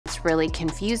what's really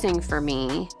confusing for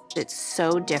me. It's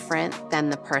so different than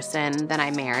the person that I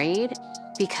married,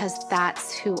 because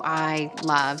that's who I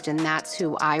loved and that's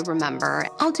who I remember.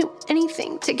 I'll do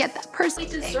anything to get that person. He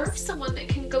deserves someone that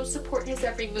can go support his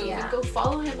every move and go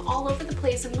follow him all over the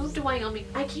place and move to Wyoming.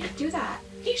 I can't do that.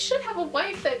 He should have a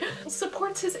wife that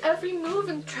supports his every move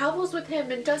and travels with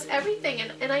him and does everything,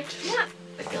 and I can't.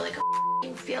 I feel like a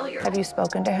f***ing failure. Have you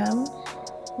spoken to him?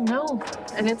 No.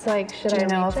 And it's like, should I Do you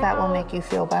know if that will out? make you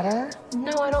feel better?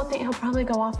 No, I don't think he'll probably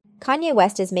go off. Kanye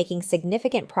West is making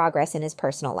significant progress in his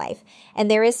personal life,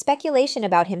 and there is speculation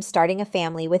about him starting a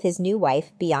family with his new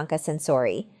wife, Bianca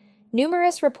Censori.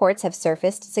 Numerous reports have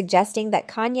surfaced suggesting that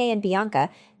Kanye and Bianca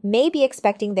may be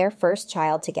expecting their first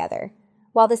child together.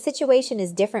 While the situation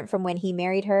is different from when he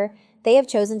married her, they have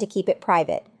chosen to keep it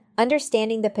private,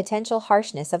 understanding the potential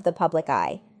harshness of the public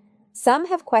eye. Some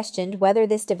have questioned whether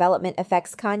this development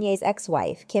affects Kanye's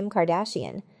ex-wife, Kim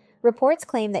Kardashian. Reports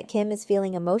claim that Kim is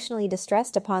feeling emotionally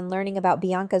distressed upon learning about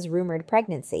Bianca's rumored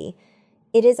pregnancy.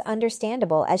 It is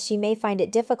understandable, as she may find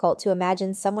it difficult to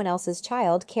imagine someone else's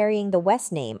child carrying the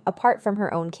West name apart from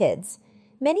her own kids.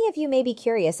 Many of you may be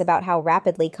curious about how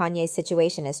rapidly Kanye's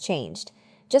situation has changed.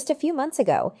 Just a few months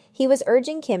ago, he was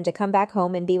urging Kim to come back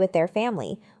home and be with their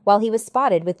family, while he was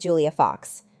spotted with Julia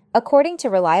Fox. According to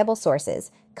reliable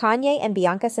sources, Kanye and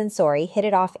Bianca Censori hit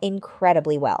it off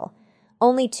incredibly well.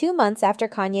 Only 2 months after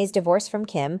Kanye's divorce from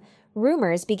Kim,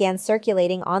 rumors began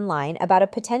circulating online about a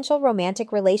potential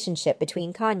romantic relationship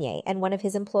between Kanye and one of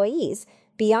his employees,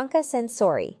 Bianca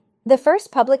Censori. The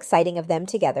first public sighting of them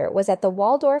together was at the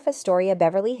Waldorf Astoria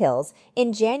Beverly Hills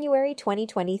in January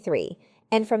 2023,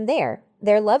 and from there,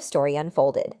 their love story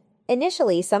unfolded.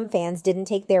 Initially, some fans didn't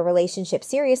take their relationship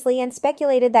seriously and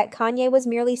speculated that Kanye was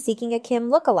merely seeking a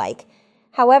Kim lookalike.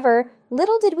 However,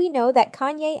 little did we know that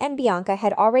Kanye and Bianca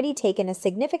had already taken a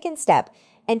significant step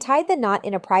and tied the knot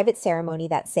in a private ceremony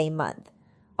that same month.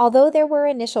 Although there were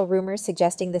initial rumors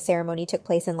suggesting the ceremony took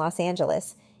place in Los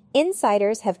Angeles,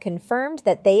 insiders have confirmed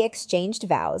that they exchanged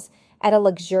vows at a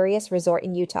luxurious resort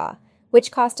in Utah,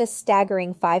 which cost a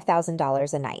staggering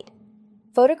 $5,000 a night.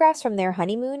 Photographs from their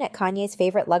honeymoon at Kanye's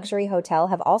favorite luxury hotel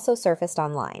have also surfaced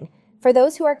online. For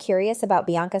those who are curious about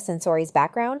Bianca Censori's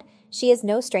background, she is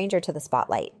no stranger to the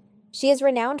spotlight. She is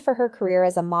renowned for her career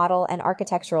as a model and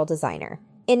architectural designer.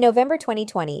 In November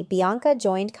 2020, Bianca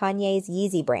joined Kanye's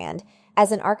Yeezy brand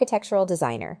as an architectural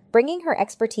designer, bringing her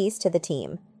expertise to the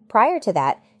team. Prior to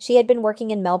that, she had been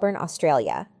working in Melbourne,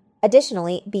 Australia.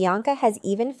 Additionally, Bianca has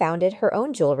even founded her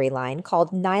own jewelry line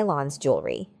called Nylons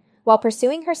Jewelry. While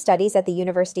pursuing her studies at the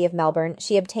University of Melbourne,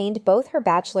 she obtained both her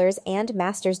bachelor's and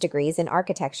master's degrees in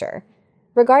architecture.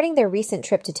 Regarding their recent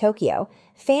trip to Tokyo,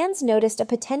 fans noticed a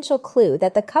potential clue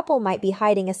that the couple might be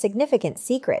hiding a significant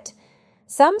secret.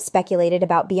 Some speculated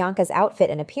about Bianca's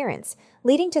outfit and appearance,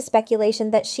 leading to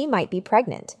speculation that she might be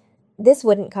pregnant. This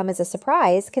wouldn't come as a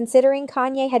surprise, considering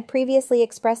Kanye had previously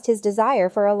expressed his desire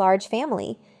for a large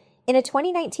family. In a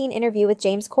 2019 interview with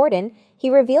James Corden,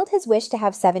 he revealed his wish to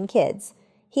have 7 kids.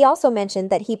 He also mentioned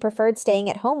that he preferred staying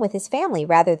at home with his family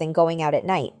rather than going out at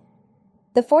night.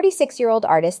 The 46-year-old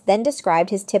artist then described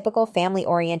his typical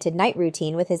family-oriented night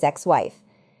routine with his ex-wife.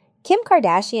 Kim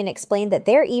Kardashian explained that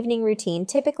their evening routine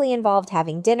typically involved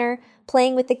having dinner,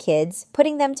 playing with the kids,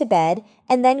 putting them to bed,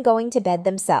 and then going to bed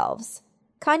themselves.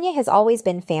 Kanye has always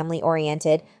been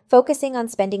family-oriented, focusing on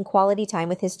spending quality time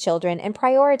with his children and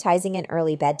prioritizing an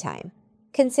early bedtime.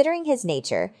 Considering his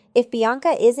nature, if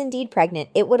Bianca is indeed pregnant,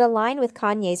 it would align with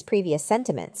Kanye's previous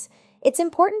sentiments. It's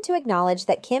important to acknowledge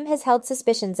that Kim has held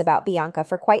suspicions about Bianca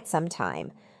for quite some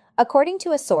time. According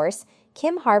to a source,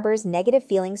 Kim harbors negative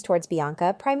feelings towards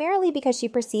Bianca primarily because she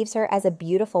perceives her as a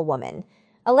beautiful woman.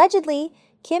 Allegedly,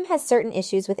 Kim has certain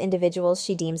issues with individuals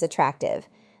she deems attractive.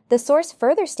 The source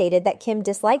further stated that Kim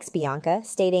dislikes Bianca,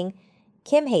 stating,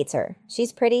 "Kim hates her.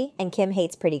 She's pretty, and Kim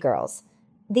hates pretty girls."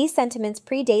 These sentiments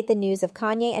predate the news of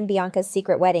Kanye and Bianca's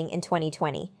secret wedding in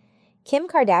 2020. Kim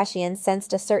Kardashian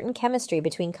sensed a certain chemistry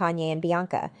between Kanye and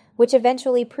Bianca, which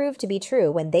eventually proved to be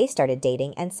true when they started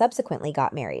dating and subsequently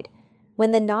got married.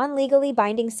 When the non-legally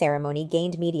binding ceremony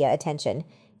gained media attention,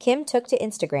 Kim took to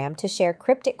Instagram to share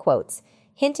cryptic quotes,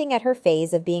 hinting at her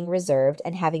phase of being reserved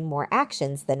and having more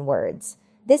actions than words.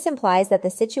 This implies that the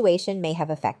situation may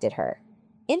have affected her.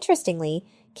 Interestingly,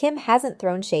 Kim hasn't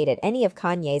thrown shade at any of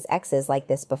Kanye's exes like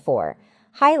this before,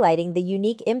 highlighting the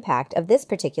unique impact of this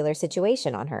particular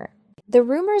situation on her. The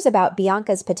rumors about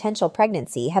Bianca's potential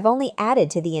pregnancy have only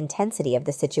added to the intensity of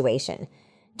the situation.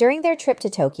 During their trip to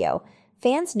Tokyo,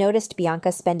 fans noticed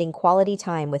Bianca spending quality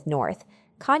time with North,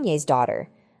 Kanye's daughter.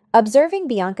 Observing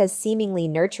Bianca's seemingly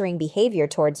nurturing behavior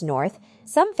towards North,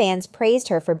 some fans praised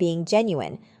her for being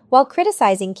genuine, while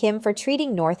criticizing Kim for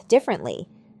treating North differently.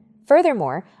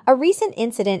 Furthermore, a recent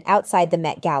incident outside the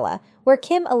Met Gala, where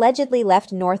Kim allegedly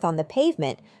left North on the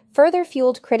pavement, further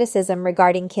fueled criticism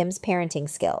regarding Kim's parenting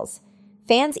skills.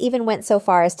 Fans even went so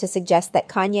far as to suggest that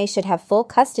Kanye should have full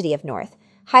custody of North,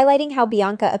 highlighting how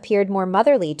Bianca appeared more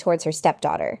motherly towards her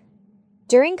stepdaughter.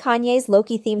 During Kanye's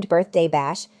Loki-themed birthday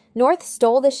bash, North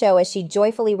stole the show as she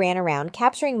joyfully ran around,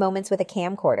 capturing moments with a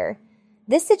camcorder.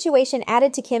 This situation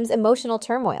added to Kim's emotional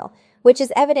turmoil, which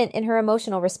is evident in her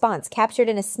emotional response captured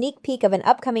in a sneak peek of an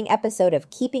upcoming episode of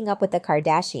Keeping Up with the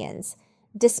Kardashians.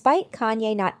 Despite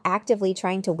Kanye not actively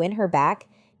trying to win her back,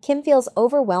 Kim feels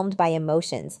overwhelmed by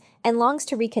emotions and longs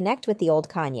to reconnect with the old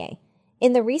Kanye.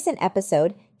 In the recent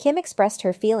episode, Kim expressed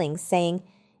her feelings, saying,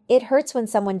 "It hurts when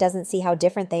someone doesn't see how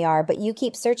different they are, but you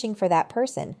keep searching for that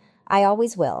person. I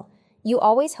always will. You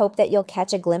always hope that you'll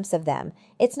catch a glimpse of them.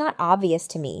 It's not obvious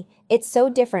to me. It's so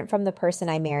different from the person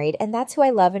I married, and that's who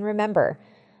I love and remember.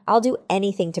 I'll do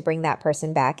anything to bring that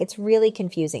person back. It's really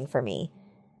confusing for me."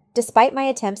 Despite my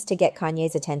attempts to get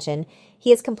Kanye's attention,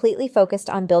 he is completely focused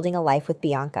on building a life with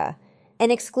Bianca.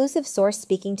 An exclusive source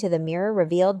speaking to The Mirror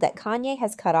revealed that Kanye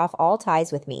has cut off all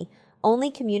ties with me,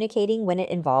 only communicating when it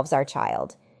involves our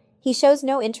child. He shows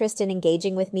no interest in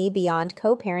engaging with me beyond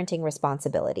co-parenting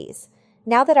responsibilities.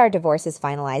 Now that our divorce is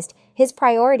finalized, his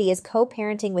priority is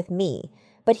co-parenting with me,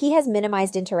 but he has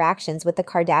minimized interactions with the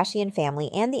Kardashian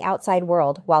family and the outside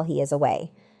world while he is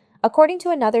away. According to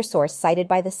another source cited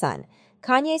by The Sun,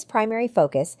 Kanye's primary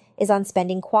focus is on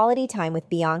spending quality time with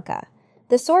Bianca.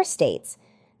 The source states,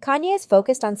 Kanye is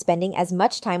focused on spending as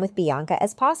much time with Bianca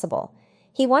as possible.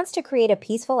 He wants to create a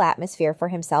peaceful atmosphere for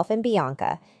himself and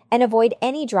Bianca and avoid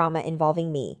any drama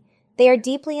involving me. They are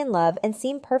deeply in love and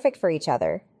seem perfect for each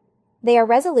other. They are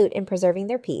resolute in preserving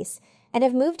their peace and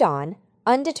have moved on,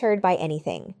 undeterred by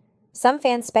anything. Some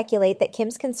fans speculate that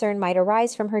Kim's concern might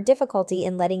arise from her difficulty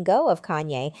in letting go of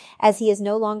Kanye, as he is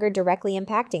no longer directly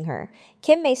impacting her.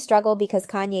 Kim may struggle because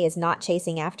Kanye is not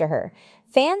chasing after her.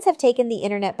 Fans have taken the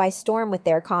internet by storm with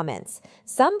their comments.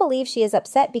 Some believe she is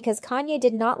upset because Kanye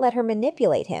did not let her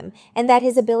manipulate him, and that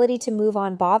his ability to move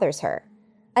on bothers her.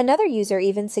 Another user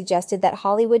even suggested that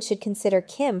Hollywood should consider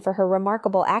Kim for her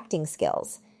remarkable acting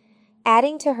skills.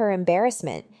 Adding to her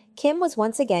embarrassment, Kim was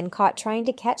once again caught trying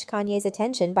to catch Kanye's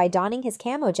attention by donning his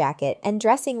camo jacket and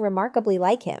dressing remarkably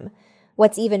like him.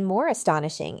 What's even more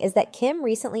astonishing is that Kim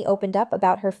recently opened up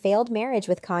about her failed marriage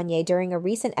with Kanye during a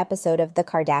recent episode of The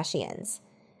Kardashians.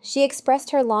 She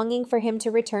expressed her longing for him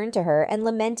to return to her and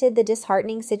lamented the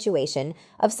disheartening situation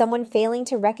of someone failing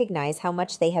to recognize how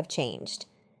much they have changed.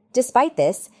 Despite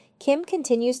this, Kim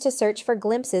continues to search for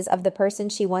glimpses of the person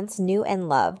she once knew and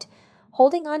loved,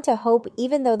 holding on to hope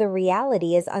even though the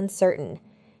reality is uncertain.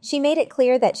 She made it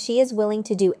clear that she is willing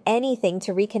to do anything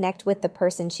to reconnect with the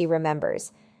person she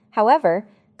remembers. However,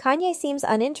 Kanye seems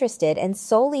uninterested and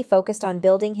solely focused on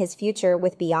building his future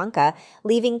with Bianca,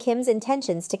 leaving Kim's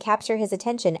intentions to capture his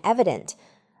attention evident.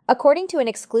 According to an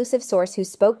exclusive source who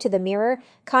spoke to The Mirror,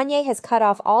 Kanye has cut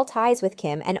off all ties with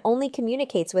Kim and only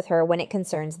communicates with her when it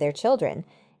concerns their children.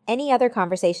 Any other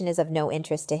conversation is of no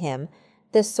interest to him.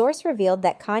 The source revealed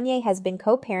that Kanye has been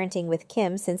co-parenting with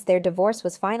Kim since their divorce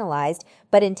was finalized,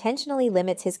 but intentionally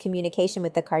limits his communication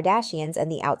with the Kardashians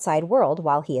and the outside world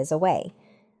while he is away.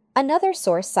 Another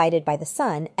source cited by The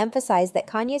Sun emphasized that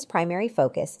Kanye's primary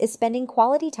focus is spending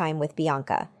quality time with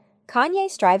Bianca. Kanye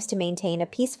strives to maintain a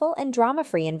peaceful and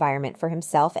drama-free environment for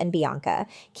himself and Bianca,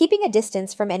 keeping a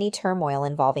distance from any turmoil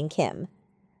involving Kim.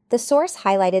 The source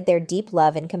highlighted their deep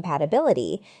love and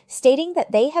compatibility, stating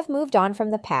that they have moved on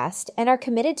from the past and are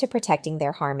committed to protecting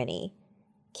their harmony.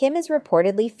 Kim is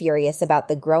reportedly furious about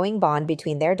the growing bond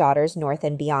between their daughters North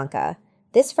and Bianca.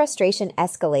 This frustration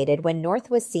escalated when North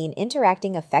was seen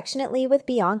interacting affectionately with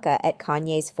Bianca at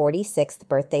Kanye's 46th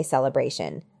birthday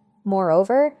celebration.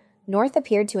 Moreover, North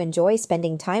appeared to enjoy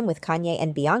spending time with Kanye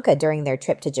and Bianca during their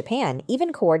trip to Japan,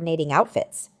 even coordinating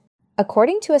outfits.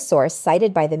 According to a source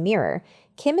cited by The Mirror,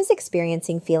 Kim is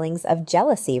experiencing feelings of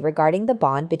jealousy regarding the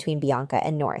bond between Bianca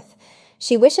and North.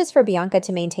 She wishes for Bianca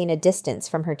to maintain a distance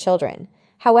from her children.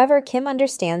 However, Kim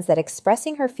understands that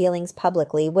expressing her feelings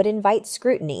publicly would invite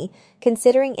scrutiny,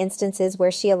 considering instances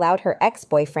where she allowed her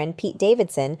ex-boyfriend Pete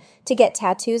Davidson to get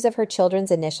tattoos of her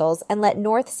children's initials and let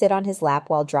North sit on his lap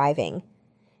while driving.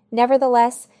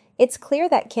 Nevertheless, it's clear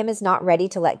that Kim is not ready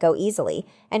to let go easily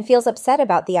and feels upset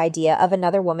about the idea of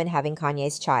another woman having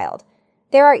Kanye's child.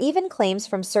 There are even claims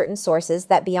from certain sources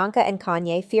that Bianca and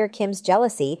Kanye fear Kim's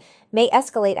jealousy may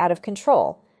escalate out of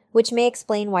control, which may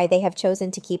explain why they have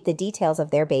chosen to keep the details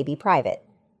of their baby private.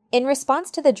 In response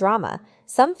to the drama,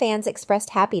 some fans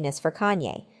expressed happiness for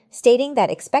Kanye, stating that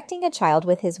expecting a child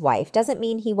with his wife doesn't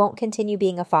mean he won't continue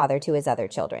being a father to his other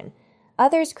children.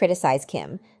 Others criticize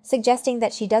Kim, suggesting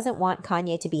that she doesn't want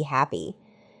Kanye to be happy.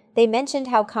 They mentioned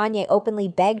how Kanye openly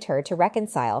begged her to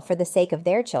reconcile for the sake of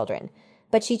their children,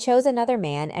 but she chose another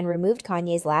man and removed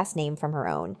Kanye's last name from her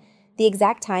own. The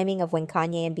exact timing of when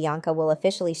Kanye and Bianca will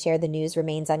officially share the news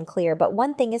remains unclear, but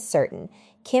one thing is certain: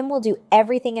 Kim will do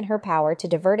everything in her power to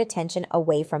divert attention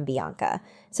away from Bianca.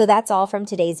 So that's all from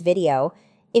today's video.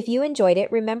 If you enjoyed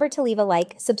it, remember to leave a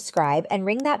like, subscribe, and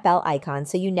ring that bell icon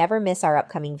so you never miss our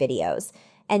upcoming videos.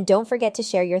 And don't forget to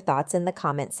share your thoughts in the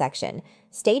comments section.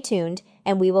 Stay tuned,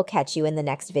 and we will catch you in the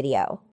next video.